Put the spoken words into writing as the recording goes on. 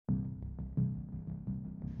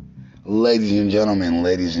Ladies and gentlemen,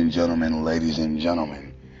 ladies and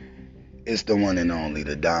gentlemen, it's the one and only,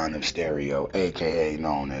 the Don of Stereo, aka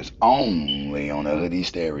known as Only on a Hoodie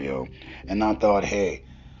Stereo. And I thought, hey,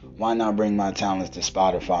 why not bring my talents to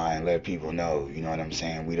Spotify and let people know, you know what I'm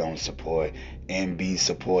saying? We don't support and be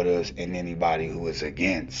supporters in anybody who is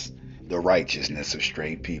against the righteousness of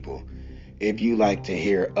straight people. If you like to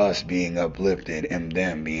hear us being uplifted and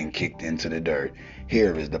them being kicked into the dirt,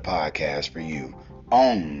 here is the podcast for you.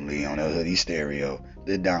 Only on a Hoodie Stereo.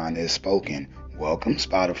 The Don is spoken. Welcome,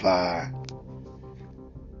 Spotify.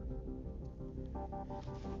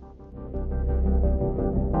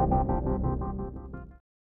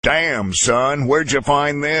 Damn, son, where'd you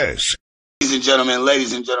find this? Ladies and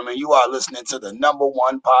gentlemen, you are listening to the number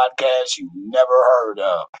one podcast you've never heard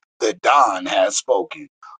of. The Don has spoken.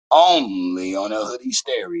 Only on a Hoodie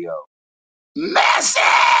Stereo. Message!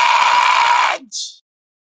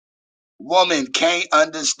 Woman can't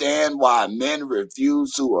understand why men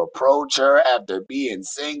refuse to approach her after being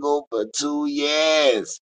single for 2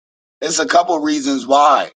 years. It's a couple reasons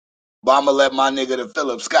why. But I'm going to let my nigga the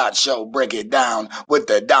Philip Scott Show break it down with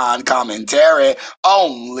the Don commentary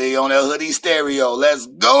only on a Hoodie Stereo. Let's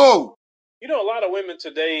go! You know, a lot of women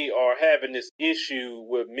today are having this issue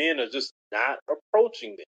where men are just not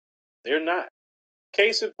approaching them. They're not.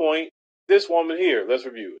 Case in point, this woman here. Let's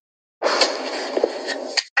review it.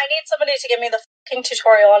 I need somebody to give me the fucking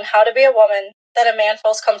tutorial on how to be a woman that a man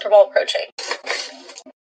feels comfortable approaching.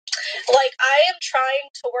 Like, I am trying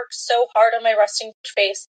to work so hard on my resting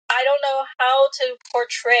face. I don't know how to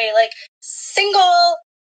portray, like, single,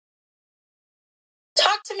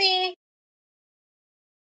 talk to me.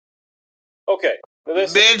 Okay.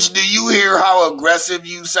 Listen. Bitch, do you hear how aggressive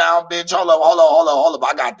you sound, bitch? Hold up.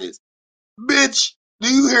 I got this. Bitch,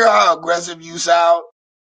 do you hear how aggressive you sound?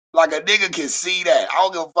 Like a nigga can see that. I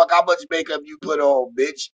don't give a fuck how much makeup you put on,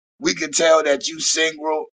 bitch. We can tell that you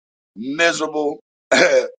single, miserable.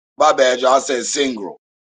 My bad, y'all. I said single.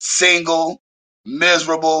 Single,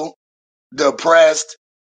 miserable, depressed,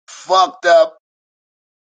 fucked up.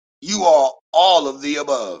 You are all of the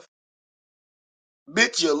above.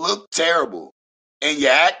 Bitch, you look terrible. And you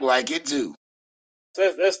act like it too.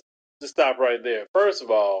 So let's just stop right there. First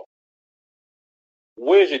of all,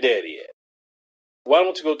 where's your daddy at? Why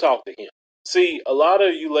don't you go talk to him? See, a lot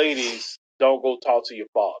of you ladies don't go talk to your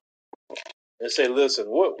father and say, listen,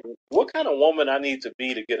 what kind of woman I need to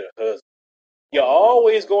be to get a husband? You're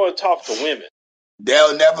always going to talk to women.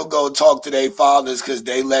 They'll never go talk to their fathers because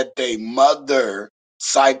they let their mother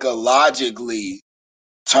psychologically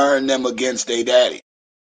turn them against their daddy.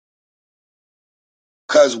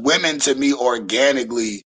 Because women, to me,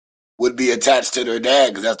 organically would be attached to their dad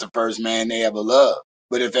because that's the first man they ever loved.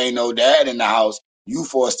 But if ain't no dad in the house, you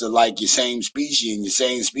forced to like your same species, and your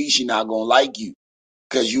same species not gonna like you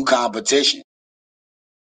because you competition.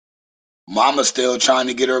 Mama's still trying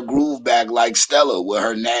to get her groove back like Stella with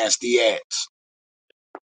her nasty ass.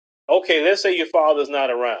 Okay, let's say your father's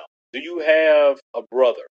not around. Do you have a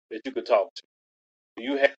brother that you could talk to? Do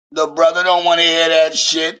you have? The brother don't want to hear that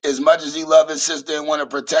shit. As much as he love his sister and want to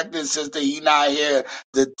protect his sister, he not here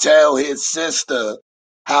to tell his sister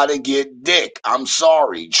how to get dick. I'm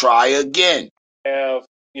sorry. Try again. Have,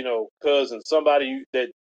 cousin, somebody that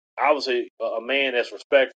obviously a man that's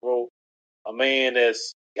respectful, a man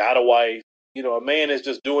that's got a wife, a man that's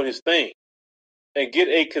just doing his thing, and get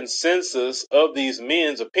a consensus of these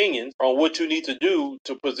men's opinions on what you need to do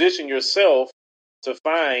to position yourself to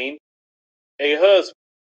find a husband.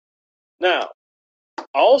 Now,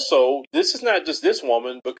 also, this is not just this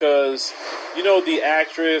woman because, the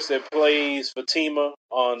actress that plays Fatima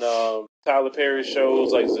on Tyler Perry's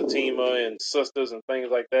shows like Zatima and Sisters and things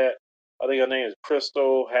like that. I think her name is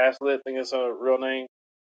Crystal Haslett. I think it's her real name.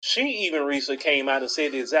 She even recently came out and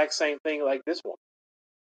said the exact same thing like this one,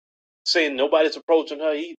 saying nobody's approaching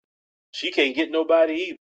her either. She can't get nobody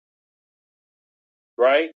either.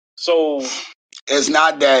 Right? So It's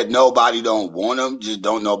not that nobody don't want them, just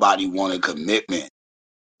don't nobody want a commitment.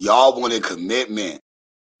 Y'all want a commitment.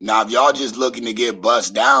 Now, if y'all just looking to get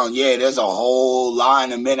bust down, yeah, there's a whole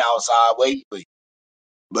line of men outside waiting for you.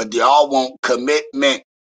 But y'all want commitment.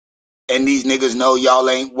 And these niggas know y'all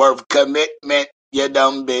ain't worth commitment, you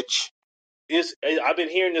dumb bitch. I've been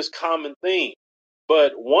hearing this common theme.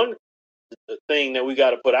 But one thing that we got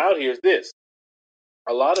to put out here is this.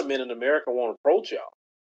 A lot of men in America won't approach y'all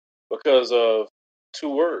because of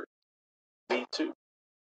two words, Me Too.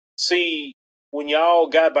 See, when y'all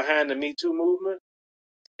got behind the Me Too movement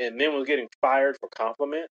and men was getting fired for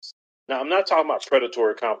compliments. Now, I'm not talking about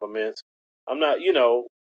predatory compliments. I'm not,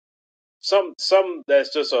 some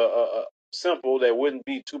that's just a simple that wouldn't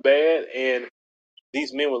be too bad. And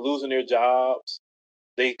these men were losing their jobs.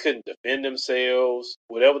 They couldn't defend themselves.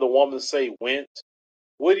 Whatever the woman say went.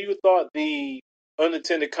 What do you thought the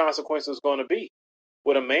unintended consequence was going to be?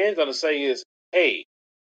 What a man's going to say is, hey,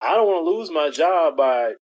 I don't want to lose my job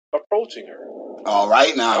by approaching her. All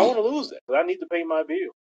right I now. don't want to lose that because I need to pay my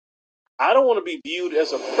bill. I don't want to be viewed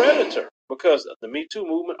as a predator because the Me Too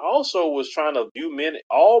movement also was trying to view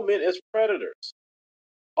all men as predators.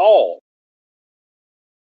 All.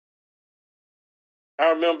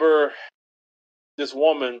 I remember this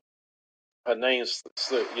woman, her name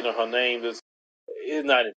slipped, her name is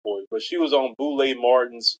not important, but she was on Boulay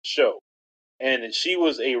Martin's show. And she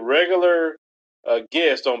was a regular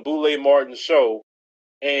guest on Boulay Martin's show.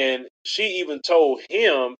 And she even told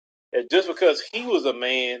him that just because he was a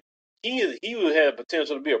man, he would have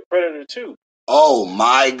potential to be a predator too. Oh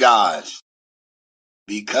my gosh.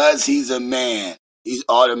 Because he's a man, he's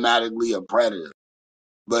automatically a predator.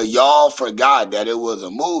 But y'all forgot that it was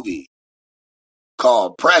a movie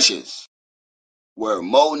called Precious, where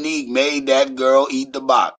Monique made that girl eat the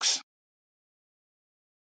box.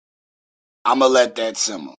 I'ma let that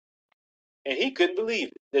simmer. And he couldn't believe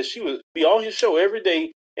it, that she would be on his show every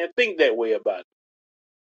day and think that way about it.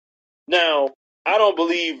 Now, I don't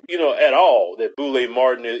believe, at all that Boulay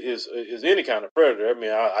Martin is any kind of predator. I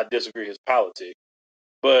mean, I disagree his politics,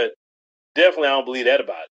 but definitely I don't believe that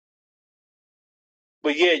about it.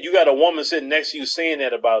 But yeah, you got a woman sitting next to you saying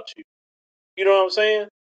that about you. You know what I'm saying?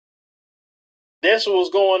 That's what was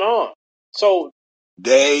going on. So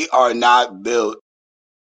they are not built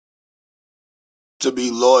to be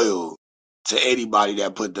loyal to anybody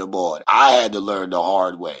that put them on. I had to learn the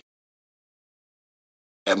hard way.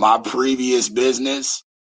 In my previous business,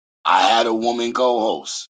 I had a woman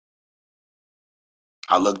co-host.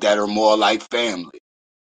 I looked at her more like family.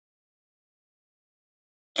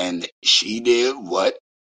 And she did what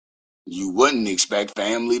you wouldn't expect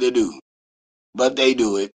family to do. But they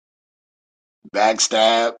do it.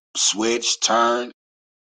 Backstab, switch, turn,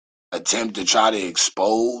 attempt to try to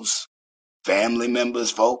expose family members,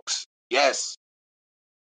 folks. Yes.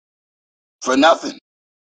 For nothing.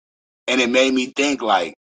 And it made me think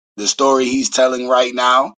like the story he's telling right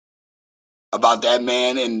now about that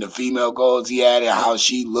man and the female goals he had and how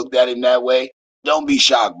she looked at him that way. Don't be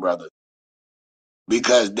shocked, brother.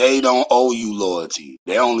 Because they don't owe you loyalty.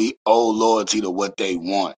 They only owe loyalty to what they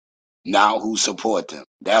want, not who support them.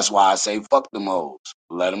 That's why I say fuck them hoes.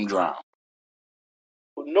 Let them drown.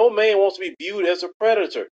 no man wants to be viewed as a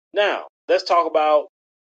predator. Now, let's talk about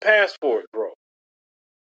passport, bro.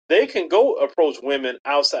 They can go approach women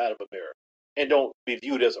outside of America and don't be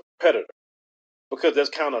viewed as a predator because that's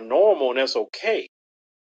kind of normal and that's okay.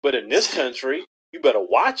 But in this country, you better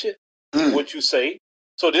watch it, what you say.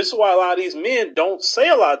 So this is why a lot of these men don't say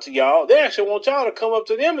a lot to y'all. They actually want y'all to come up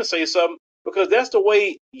to them and say something because that's the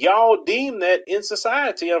way y'all deem that in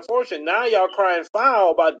society. Unfortunately, now y'all crying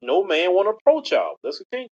foul about no man want to approach y'all. Let's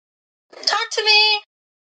continue. Talk to me.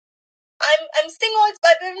 I'm single.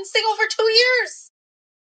 I've been single for 2 years.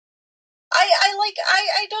 I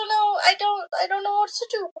don't know. I don't know what to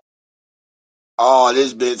do. Oh,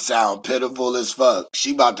 this bitch sound pitiful as fuck.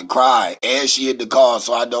 She about to cry. And she hit the call,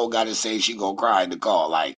 so I don't gotta say she gonna cry in the call.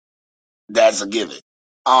 Like, that's a given.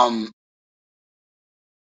 I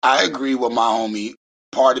agree with my homie.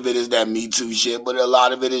 Part of it is that Me Too shit, but a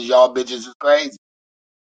lot of it is y'all bitches is crazy.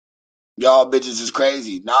 Y'all bitches is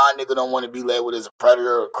crazy. Nah, nigga don't want to be labeled as a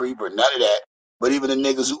predator or a creep or none of that. But even the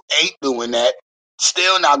niggas who ain't doing that,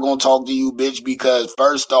 still not gonna talk to you, bitch, because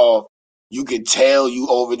first off, you can tell you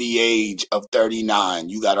over the age of 39.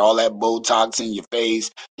 You got all that Botox in your face.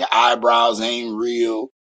 Your eyebrows ain't real.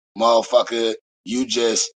 Motherfucker, you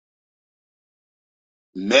just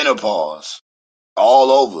menopause all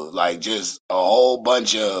over. Like just a whole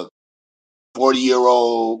bunch of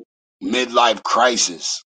 40-year-old midlife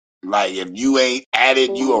crisis. Like if you ain't at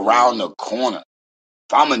it, you around the corner.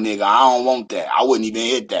 If I'm a nigga, I don't want that. I wouldn't even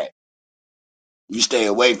hit that. You stay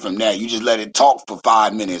away from that. You just let it talk for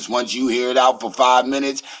 5 minutes. Once you hear it out for 5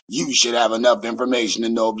 minutes, you should have enough information to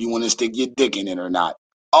know if you want to stick your dick in it or not.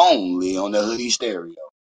 Only on the Hoodie Stereo.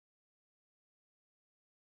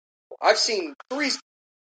 I've seen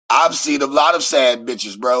I've seen a lot of sad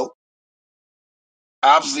bitches, bro.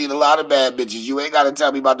 I've seen a lot of bad bitches. You ain't got to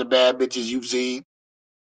tell me about the bad bitches you've seen.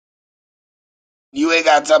 You ain't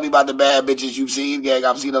gotta tell me about the bad bitches you've seen, gang.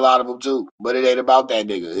 I've seen a lot of them too. But it ain't about that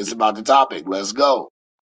nigga. It's about the topic. Let's go.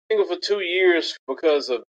 Single for 2 years because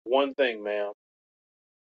of one thing, ma'am.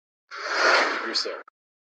 Yourself.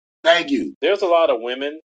 Thank you. There's a lot of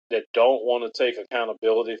women that don't want to take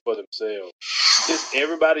accountability for themselves. It's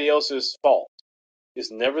everybody else's fault.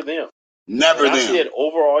 It's never them. Never And I see them. that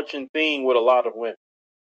overarching theme with a lot of women.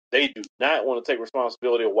 They do not want to take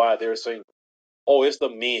responsibility of why they're single. Oh, it's the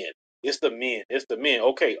men. It's the men. It's the men.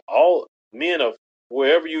 Okay, all men of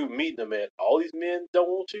wherever you meet them at, all these men don't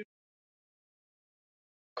want you.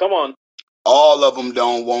 Come on. All of them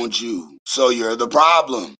don't want you. So you're the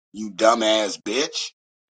problem, you dumbass bitch.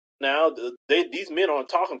 Now, these men aren't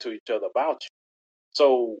talking to each other about you.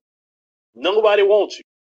 So nobody wants you.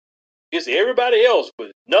 It's everybody else,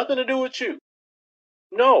 but nothing to do with you.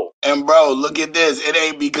 No. And bro, look at this. It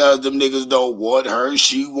ain't because them niggas don't want her.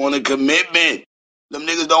 She want a commitment. Them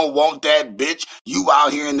niggas don't want that bitch. You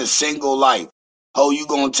out here in the single life. Oh, you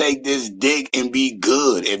gonna take this dick and be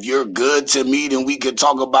good. If you're good to me, then we could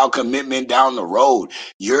talk about commitment down the road.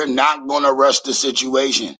 You're not gonna rush the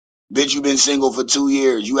situation. Bitch, you been single for 2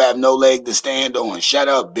 years. You have no leg to stand on. Shut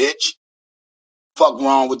up, bitch. Fuck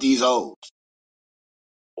wrong with these hoes.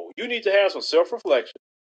 You need to have some self-reflection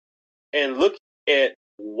and look at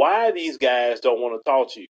why these guys don't want to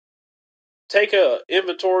talk to you. Take a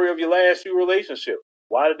inventory of your last few relationships.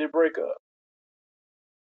 Why did they break up?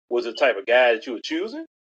 Was it the type of guy that you were choosing?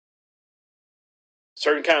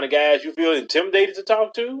 Certain kind of guys you feel intimidated to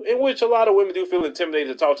talk to, in which a lot of women do feel intimidated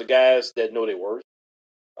to talk to guys that know their worth.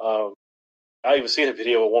 I even seen a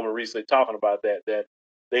video of a woman recently talking about that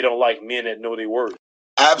they don't like men that know their worth.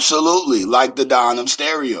 Absolutely, like the Don of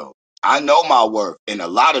Stereo. I know my worth, and a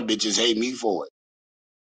lot of bitches hate me for it.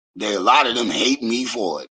 A lot of them hate me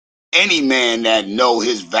for it. Any man that know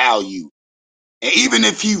his value, and even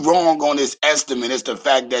if he wrong on his estimate, it's the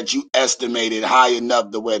fact that you estimated high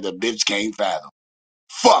enough to where the bitch can't fathom.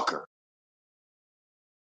 Fuck her.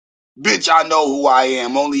 Bitch, I know who I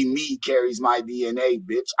am. Only me carries my DNA,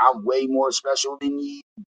 bitch. I'm way more special than you.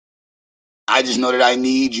 I just know that I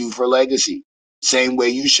need you for legacy. Same way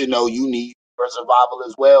you should know you need for survival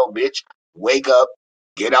as well, bitch. Wake up,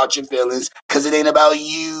 get out your feelings, cause it ain't about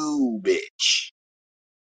you, bitch.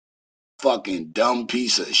 Fucking dumb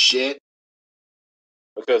piece of shit.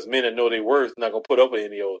 Because men that know their worth not gonna put up with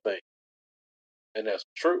any old thing. And that's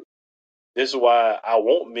true. This is why I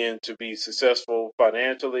want men to be successful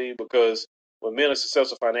financially, because when men are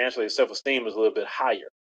successful financially, their self-esteem is a little bit higher.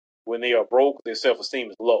 When they are broke, their self-esteem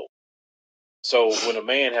is low. So when a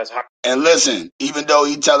man has high, And listen, even though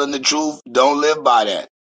he telling the truth, don't live by that.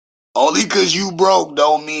 Only cause you broke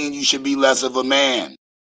don't mean you should be less of a man.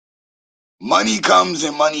 Money comes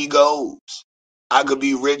and money goes. I could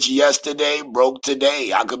be rich yesterday, broke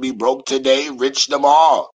today. I could be broke today, rich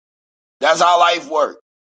tomorrow. That's how life works.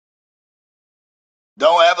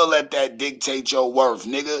 Don't ever let that dictate your worth,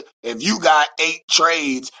 nigga. If you got 8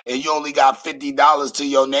 trades and you only got $50 to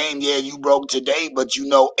your name, yeah, you broke today, but you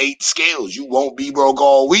know 8 skills. You won't be broke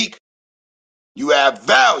all week. You have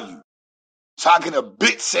value. So how can a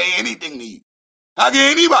bitch say anything to you? How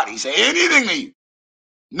can anybody say anything to you?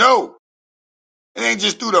 No. It ain't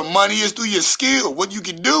just through the money, it's through your skill, what you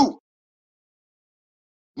can do.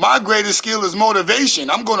 My greatest skill is motivation.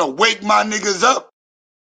 I'm gonna wake my niggas up.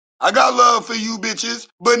 I got love for you bitches,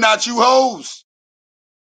 but not you hoes.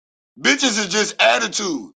 Bitches is just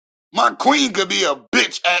attitude. My queen could be a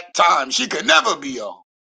bitch at times. She could never be a hoe.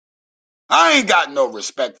 I ain't got no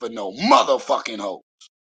respect for no motherfucking hoe.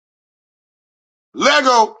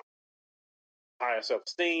 Lego. higher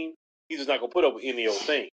self-esteem, he's just not gonna put up with any old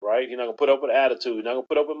thing, right? He's not gonna put up with attitude. He's not gonna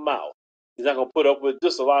put up with mouth. He's not gonna put up with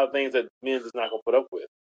just a lot of things that men is not gonna put up with.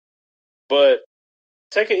 But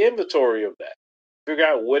take an inventory of that. Figure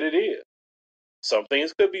out what it is. Some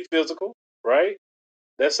things could be physical, right?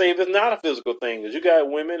 Let's say if it's not a physical thing, because you got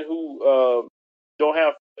women who don't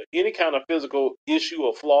have any kind of physical issue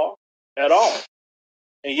or flaw at all,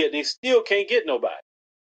 and yet they still can't get nobody.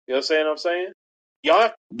 You understand what I'm saying?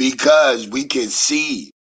 Y'all, Because we can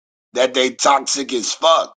see that they toxic as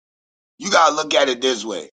fuck. You gotta look at it this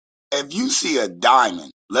way. If you see a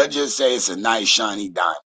diamond, let's just say it's a nice shiny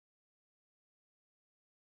diamond.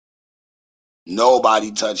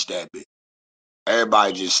 Nobody touched that bitch.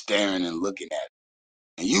 Everybody just staring and looking at it.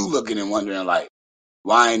 And you looking and wondering like,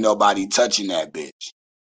 why ain't nobody touching that bitch?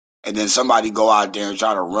 And then somebody go out there and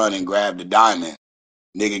try to run and grab the diamond.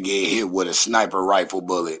 Nigga get hit with a sniper rifle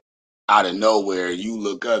bullet out of nowhere. You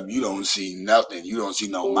look up, you don't see nothing. You don't see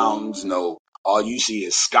no mountains, no. All you see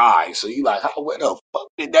is sky. So you like, where the fuck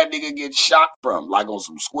did that nigga get shot from? Like on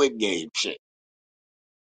some Squid Game shit.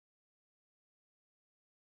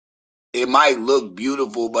 It might look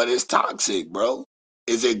beautiful, but it's toxic, bro.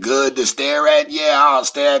 Is it good to stare at? Yeah, I'll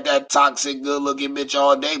stare at that toxic, good-looking bitch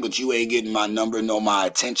all day, but you ain't getting my number, nor my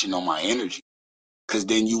attention, nor my energy. Because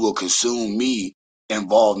then you will consume me,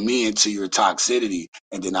 involve me into your toxicity,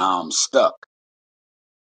 and then I'm stuck.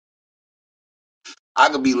 I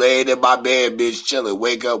could be laying in my bed, bitch, chilling,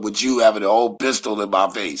 wake up with you having an old pistol in my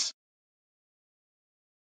face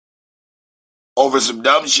over some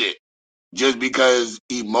dumb shit. Just because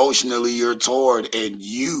emotionally you're torn and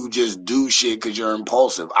you just do shit because you're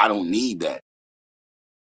impulsive. I don't need that.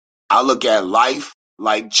 I look at life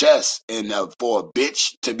like chess, and for a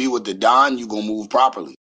bitch to be with the Don, you gonna move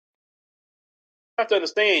properly. You have to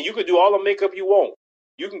understand, you can do all the makeup you want.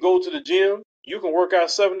 You can go to the gym. You can work out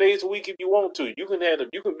 7 days a week if you want to. You can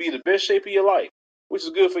be in the best shape of your life, which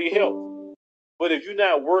is good for your health. But if you're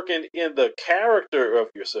not working in the character of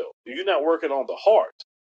yourself, if you're not working on the heart,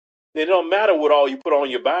 then it don't matter what all you put on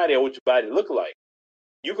your body or what your body look like.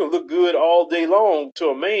 You can look good all day long to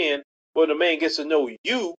a man, but when the man gets to know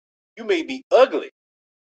you, you may be ugly.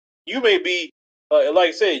 You may be, like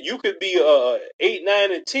I said, you could be 8,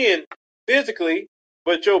 9, and 10 physically,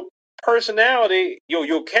 but your personality,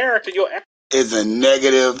 your character, your Is a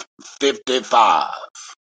negative 55.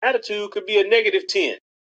 attitude could be a negative 10.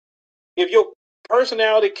 If your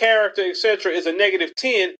personality, character, etc., is a negative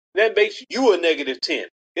 10, that makes you a negative 10.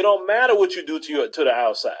 It don't matter what you do to the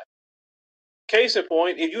outside. Case in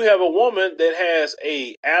point, if you have a woman that has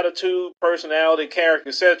a attitude, personality, character,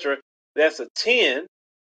 etc., that's a 10,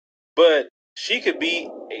 but she could be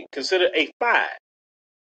considered a 5.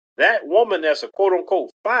 That woman that's a quote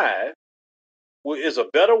unquote 5 is a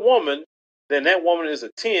better woman than that woman is a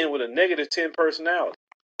 10 with a negative 10 personality.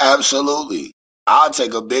 Absolutely. I'll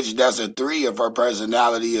take a bitch that's a 3 if her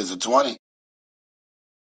personality is a 20.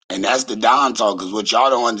 And that's the Don talk, because what y'all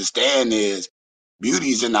don't understand is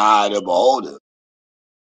beauty's in the eye of the beholder.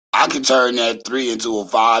 I could turn that 3 into a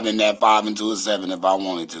 5 and that 5 into a 7 if I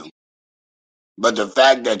wanted to. But the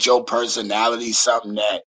fact that your personality is something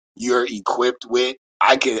that you're equipped with,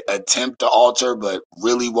 I could attempt to alter, but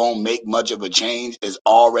really won't make much of a change, is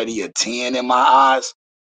already a 10 in my eyes.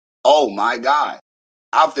 Oh my God.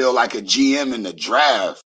 I feel like a GM in the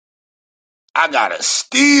draft. I got a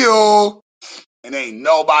steal, and ain't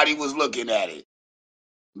nobody was looking at it.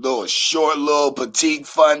 Little short, little petite,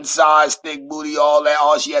 fun size, thick booty, all that.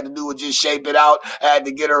 All she had to do was just shape it out. I had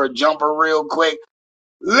to get her a jumper real quick.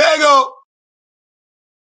 Lego!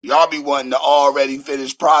 Y'all be wanting the already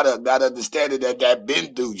finished product, not understanding that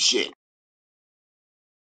been through shit.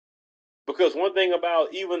 Because one thing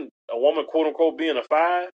about even a woman, quote unquote, being a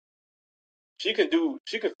 5, she can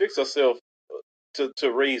fix herself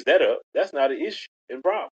to raise that up. That's not an issue and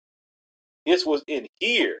problem. It's what's in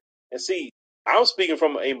here. And see, I'm speaking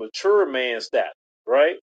from a mature man's status,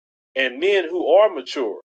 right? And men who are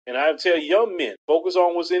mature. And I tell young men, focus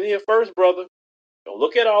on what's in here first, brother. Don't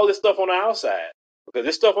look at all this stuff on the outside. Because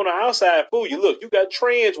this stuff on the outside fool you. Look, you got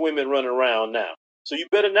trans women running around now. So you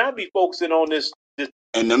better not be focusing on this.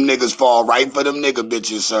 And them niggas fall right for them nigga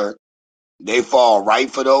bitches, sir. They fall right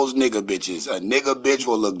for those nigga bitches. A nigga bitch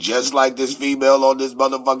will look just like this female on this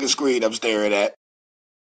motherfucking screen I'm staring at.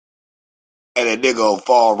 And a nigga will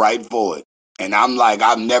fall right for it. And I'm like,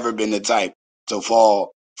 I've never been the type to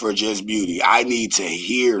fall for just beauty. I need to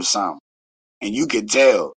hear something. And you can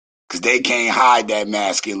tell, because they can't hide that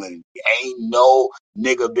masculinity. Ain't no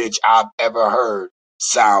nigga bitch I've ever heard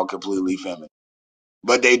sound completely feminine.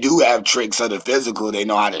 But they do have tricks of the physical. They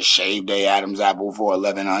know how to shave their Adam's apple for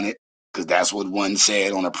 1100, because that's what one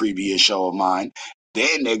said on a previous show of mine.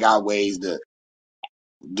 Then they got ways to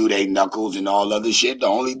do they knuckles and all other shit. The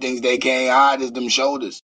only things they can't hide is them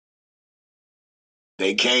shoulders.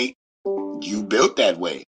 They can't. You built that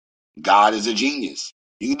way. God is a genius.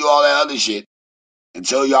 You can do all that other shit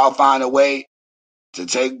until y'all find a way to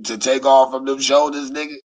take off from them shoulders,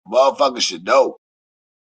 nigga. Motherfuckers should know.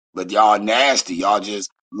 But y'all nasty. Y'all just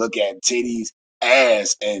look at titties,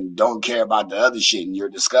 ass, and don't care about the other shit, and you're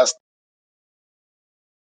disgusting.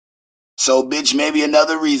 So, bitch, maybe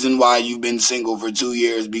another reason why you've been single for 2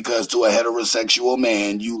 years, because to a heterosexual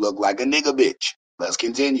man, you look like a nigga bitch. Let's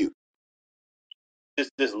continue.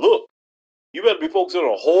 This look. You better be focusing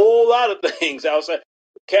on a whole lot of things outside.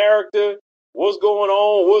 Character, what's going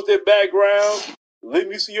on, what's their background. Let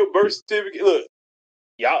me see your birth certificate. Look,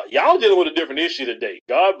 y'all dealing with a different issue today.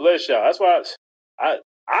 God bless y'all. That's why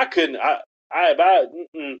I couldn't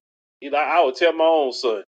you know, I would tell my own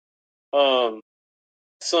son,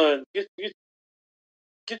 son,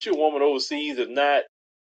 get you a woman overseas. If not,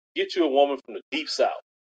 get you a woman from the deep south.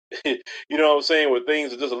 You know what I'm saying? Where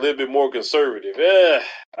things are just a little bit more conservative. I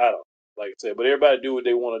don't like I said, but everybody do what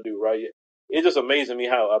they want to do, right? It's just amazing me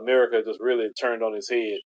how America just really turned on its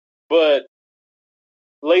head. But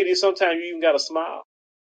ladies, sometimes you even gotta smile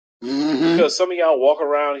because some of y'all walk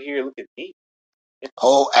around here looking neat.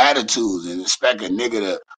 Whole attitudes, and expect a nigga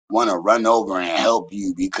to want to run over and help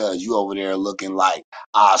you because you over there looking like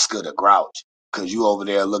Oscar the Grouch. Cause you over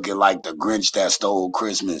there looking like the Grinch that stole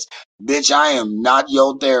Christmas. Bitch, I am not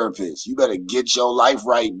your therapist. You better get your life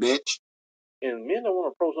right, bitch. And men don't want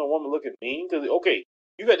to approach no woman looking mean. Because, okay,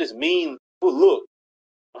 you got this mean look.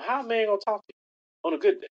 How a man going to talk to you on a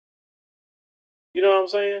good day? You know what I'm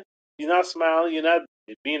saying? You're not smiling. You're not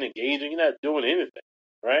being engaging. You're not doing anything,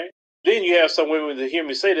 right? Then you have some women that hear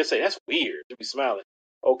me say, they say, that's weird to be smiling.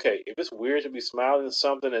 Okay, if it's weird to be smiling at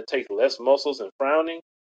something that takes less muscles and frowning,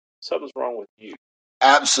 something's wrong with you.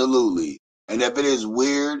 Absolutely. And if it is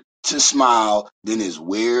weird to smile, then it's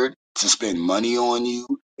weird to spend money on you.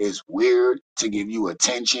 It's weird to give you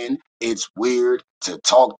attention. It's weird to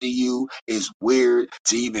talk to you. It's weird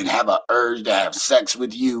to even have an urge to have sex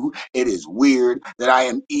with you. It is weird that I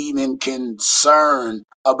am even concerned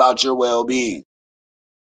about your well-being.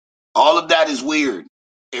 All of that is weird.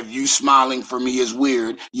 If you smiling for me is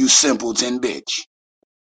weird, you simpleton bitch.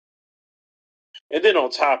 And then on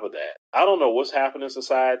top of that, I don't know what's happening in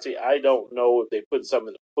society. I don't know if they put something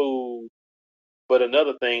in the food. But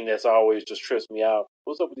another thing that's always just trips me out,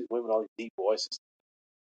 what's up with these women with all these deep voices?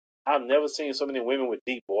 I've never seen so many women with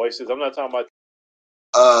deep voices. I'm not talking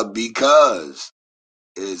about Because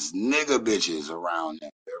it's nigga bitches around them.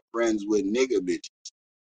 They're friends with nigga bitches.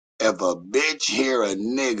 If a bitch hear a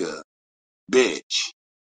nigga bitch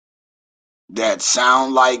that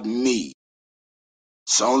sound like me,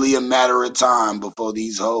 it's only a matter of time before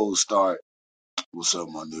these hoes start, what's up,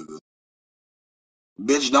 my nigga?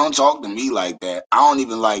 Bitch, don't talk to me like that. I don't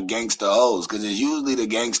even like gangster hoes, because it's usually the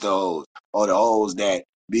gangster hoes or the hoes that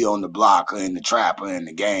be on the block or in the trap or in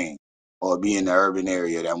the gang or be in the urban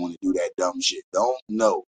area that want to do that dumb shit. Don't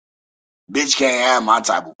know. Bitch can't have my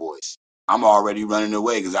type of voice. I'm already running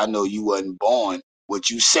away because I know you wasn't born what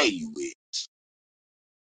you say you is.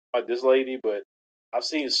 this lady, but I've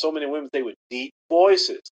seen so many women say with deep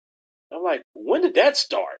voices. I'm like, when did that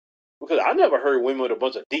start? Because I never heard women with a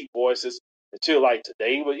bunch of deep voices until like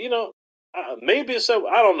today. But maybe it's so.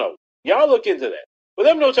 I don't know. Y'all look into that. But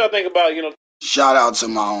let me know what y'all think about. Shout out to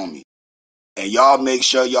my homie. And y'all make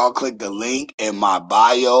sure y'all click the link in my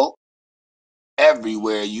bio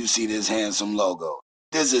everywhere you see this handsome logo.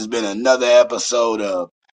 This has been another episode of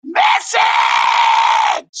Message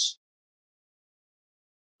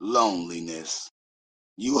Loneliness.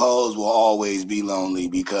 You hoes will always be lonely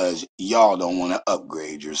because y'all don't want to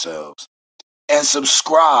upgrade yourselves. And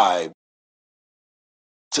subscribe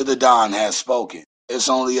to The Don Has Spoken. It's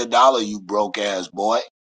only $1, you broke ass boy.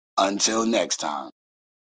 Until next time.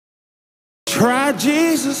 Try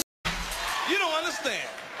Jesus. You don't understand.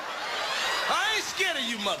 I ain't scared of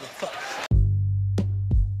you motherfuckers.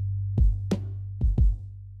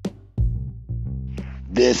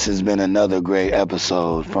 This has been another great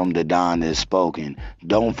episode from The Don Has Spoken.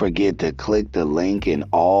 Don't forget to click the link in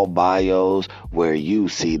all bios where you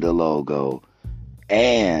see the logo.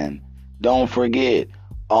 And don't forget,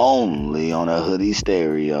 only on a hoodie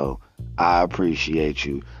stereo. I appreciate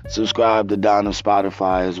you. Subscribe to Don on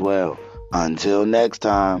Spotify as well. Until next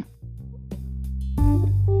time.